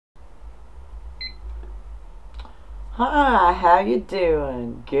Hi, how you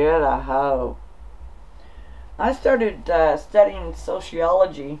doing? Good, I hope. I started studying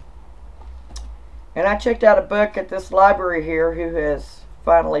sociology, and I checked out a book at this library here who has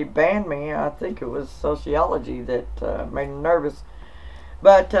finally banned me. I think it was sociology that made me nervous.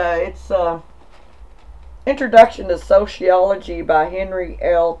 But it's Introduction to Sociology by Henry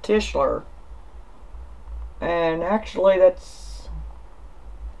L. Tischler. And actually, that's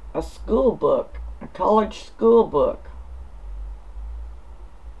a school book, a college school book.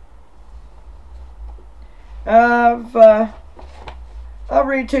 I've I'll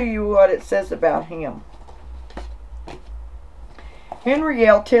read to you what it says about him. Henry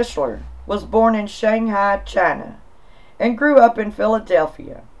L. Tischler was born in Shanghai, China, and grew up in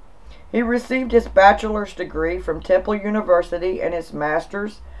Philadelphia. He received his bachelor's degree from Temple University and his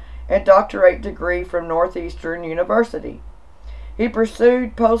master's and doctorate degree from Northeastern University. He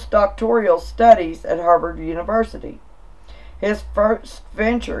pursued postdoctoral studies at Harvard University. His first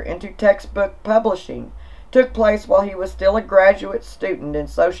venture into textbook publishing took place while he was still a graduate student in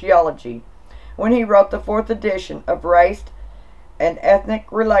sociology, when he wrote the fourth edition of Race and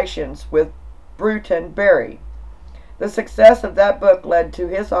Ethnic Relations with Bruton Berry. The success of that book led to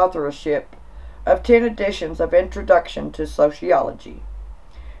his authorship of 10 editions of Introduction to Sociology.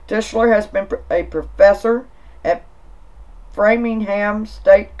 Tischler has been a professor at Framingham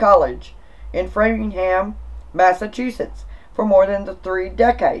State College in Framingham, Massachusetts, for more than 3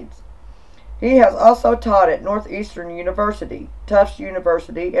 decades. He has also taught at Northeastern University, Tufts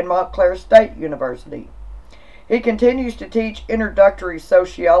University, and Montclair State University. He continues to teach introductory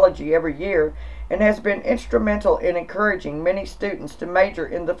sociology every year and has been instrumental in encouraging many students to major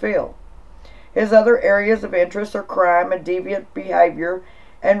in the field. His other areas of interest are crime and deviant behavior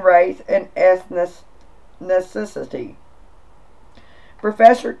and race and ethnicity.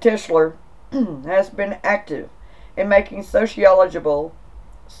 Professor Tischler has been active in making sociology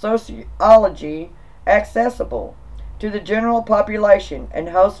accessible to the general population and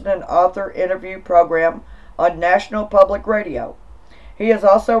hosted an author interview program on National Public Radio. He has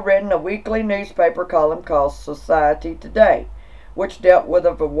also written a weekly newspaper column called Society Today, which dealt with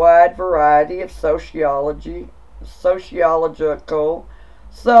a wide variety of sociological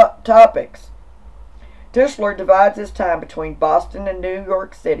topics. Tischler divides his time between Boston and New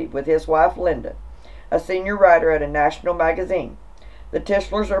York City with his wife Linda, a senior writer at a national magazine. The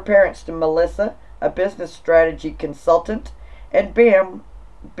Tischlers are parents to Melissa, a business strategy consultant, and Ben,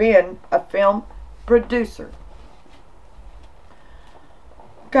 a film producer.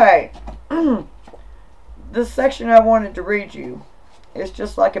 Okay, this section I wanted to read you is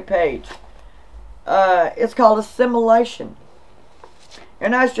just like a page. It's called Assimilation.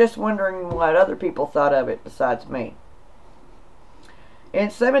 And I was just wondering what other people thought of it besides me.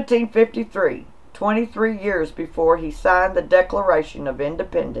 In 1753, 23 years before he signed the Declaration of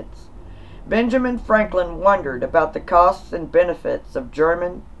Independence, Benjamin Franklin wondered about the costs and benefits of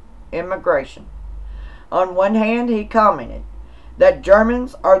German immigration. On one hand, he commented that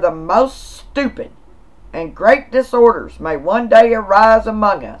Germans are the most stupid, and great disorders may one day arise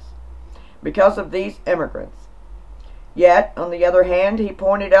among us because of these immigrants. Yet, on the other hand, he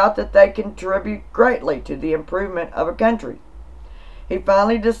pointed out that they contribute greatly to the improvement of a country. He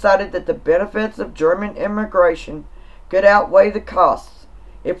finally decided that the benefits of German immigration could outweigh the costs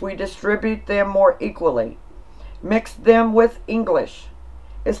if we distribute them more equally, mix them with English,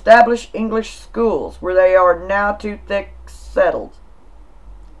 establish English schools where they are now too thick settled.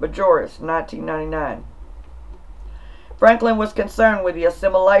 Majoris, 1999. Franklin was concerned with the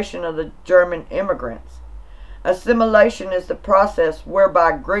assimilation of the German immigrants. Assimilation is the process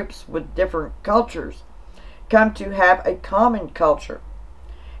whereby groups with different cultures come to have a common culture.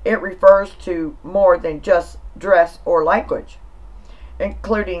 It refers to more than just dress or language,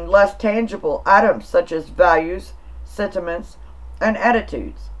 including less tangible items such as values, sentiments, and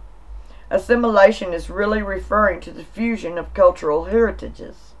attitudes. Assimilation is really referring to the fusion of cultural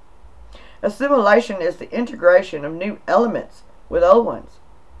heritages. Assimilation is the integration of new elements with old ones.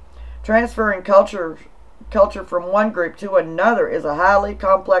 Transferring culture from one group to another is a highly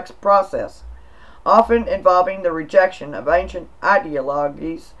complex process, often involving the rejection of ancient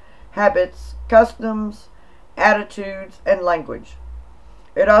ideologies, habits, customs, attitudes, and language.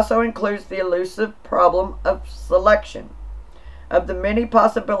 It also includes the elusive problem of selection. Of the many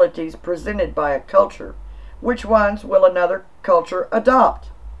possibilities presented by a culture, which ones will another culture adopt?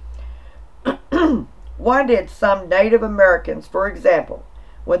 Why did some Native Americans, for example,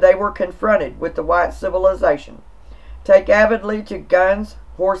 when they were confronted with the white civilization, take avidly to guns,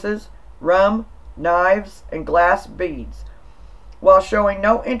 horses, rum, knives, and glass beads, while showing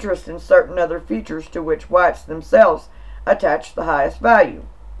no interest in certain other features to which whites themselves attach the highest value.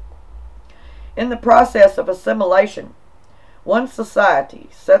 In the process of assimilation, one society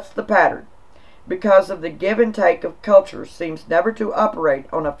sets the pattern because of the give and take of culture seems never to operate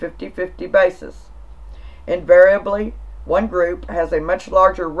on a 50-50 basis. Invariably, one group has a much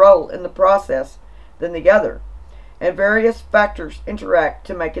larger role in the process than the other, and various factors interact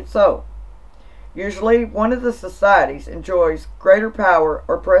to make it so. Usually, one of the societies enjoys greater power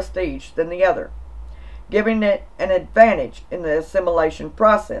or prestige than the other, giving it an advantage in the assimilation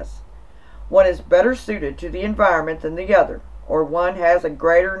process. One is better suited to the environment than the other, or one has a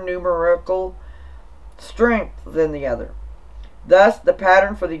greater numerical strength than the other. Thus, the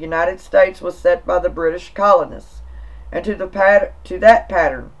pattern for the United States was set by the British colonists, and to that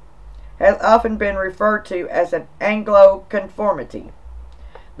pattern has often been referred to as an Anglo-conformity,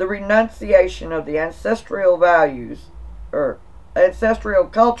 the renunciation of the ancestral values or ancestral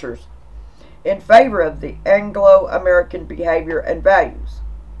cultures in favor of the Anglo-American behavior and values.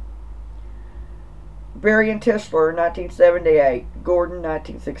 Berry and Tischler, 1978, Gordon,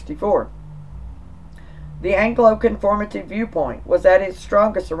 1964. The Anglo-conformity viewpoint was at its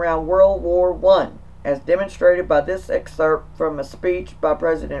strongest around World War I, as demonstrated by this excerpt from a speech by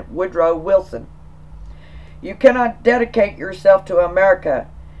President Woodrow Wilson. You cannot dedicate yourself to America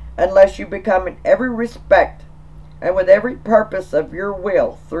unless you become in every respect and with every purpose of your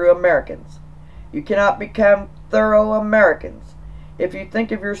will through Americans. You cannot become thorough Americans if you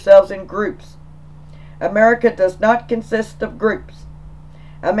think of yourselves in groups. America does not consist of groups.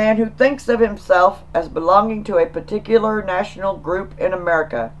 A man who thinks of himself as belonging to a particular national group in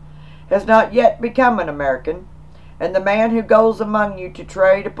America has not yet become an American, and the man who goes among you to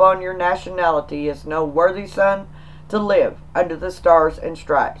trade upon your nationality is no worthy son to live under the stars and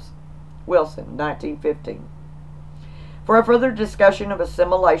stripes. Wilson, 1915. For a further discussion of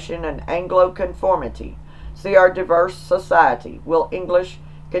assimilation and Anglo-conformity, see our diverse society. Will English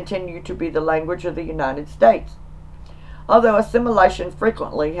continue to be the language of the United States? Although assimilation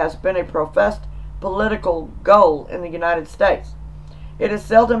frequently has been a professed political goal in the United States, it has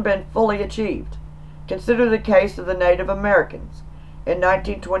seldom been fully achieved. Consider the case of the Native Americans. In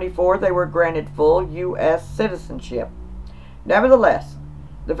 1924, they were granted full U.S. citizenship. Nevertheless,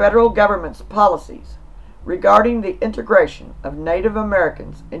 the federal government's policies regarding the integration of Native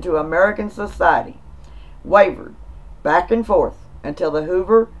Americans into American society wavered back and forth until the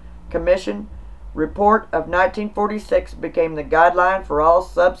Hoover Commission report of 1946 became the guideline for all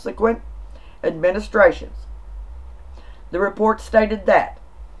subsequent administrations. The report stated that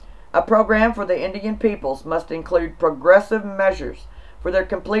a program for the Indian peoples must include progressive measures for their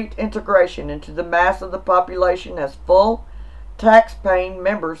complete integration into the mass of the population as full, tax-paying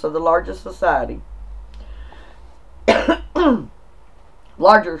members of the larger society.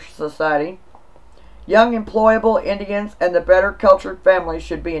 Young employable Indians and the better cultured families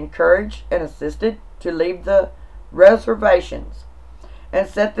should be encouraged and assisted to leave the reservations and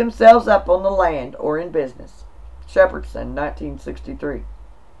set themselves up on the land or in business. Shepherdson, 1963.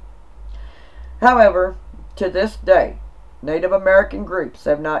 However, to this day, Native American groups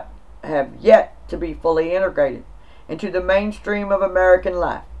have yet to be fully integrated into the mainstream of American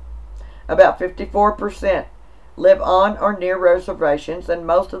life. About 54% live on or near reservations, and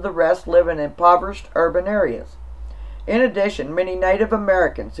most of the rest live in impoverished urban areas. In addition, many Native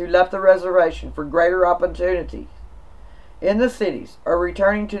Americans who left the reservation for greater opportunities in the cities are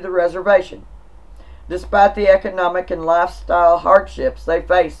returning to the reservation. Despite the economic and lifestyle hardships they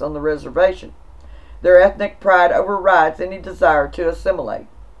face on the reservation, their ethnic pride overrides any desire to assimilate.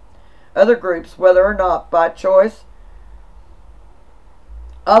 Other groups, whether or not by choice,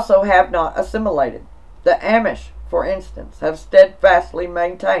 also have not assimilated. The Amish, for instance, have steadfastly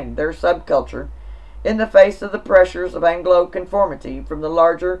maintained their subculture in the face of the pressures of Anglo-conformity from the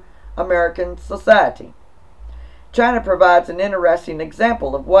larger American society. China provides an interesting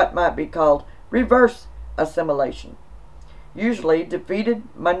example of what might be called reverse assimilation. Usually, defeated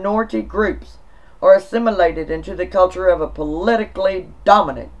minority groups are assimilated into the culture of a politically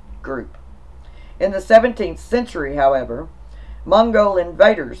dominant group. In the 17th century, however, Mongol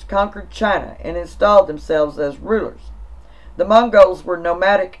invaders conquered China and installed themselves as rulers. The Mongols were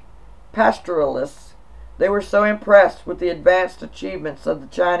nomadic pastoralists. They were so impressed with the advanced achievements of the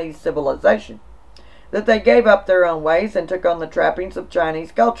Chinese civilization that they gave up their own ways and took on the trappings of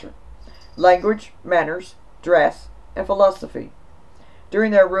Chinese culture, language, manners, dress, and philosophy.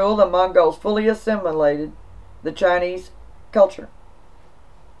 During their rule, the Mongols fully assimilated the Chinese culture.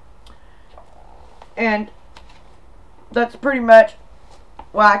 And that's pretty much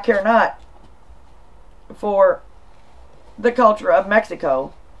why I care not for the culture of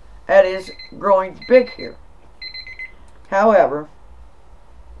Mexico that is growing big here. However,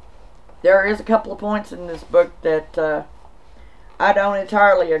 there is a couple of points in this book that I don't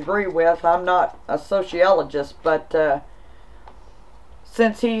entirely agree with. I'm not a sociologist, but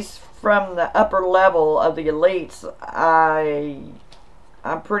since he's from the upper level of the elites,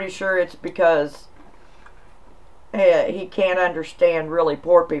 I'm pretty sure it's because he can't understand really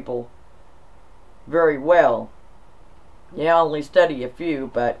poor people very well. You only study a few,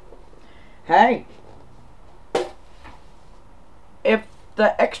 but hey, if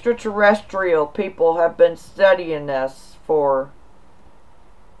the extraterrestrial people have been studying us for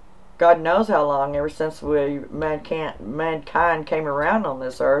God knows how long, ever since mankind came around on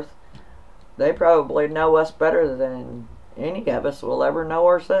this earth, they probably know us better than any of us will ever know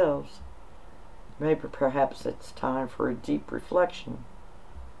ourselves. Maybe perhaps it's time for a deep reflection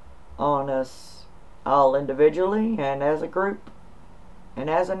on us all individually and as a group and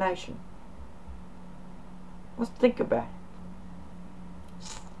as a nation. Let's think about it.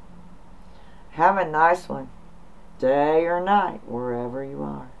 Have a nice one, day or night, wherever you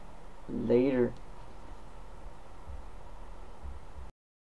are. Later.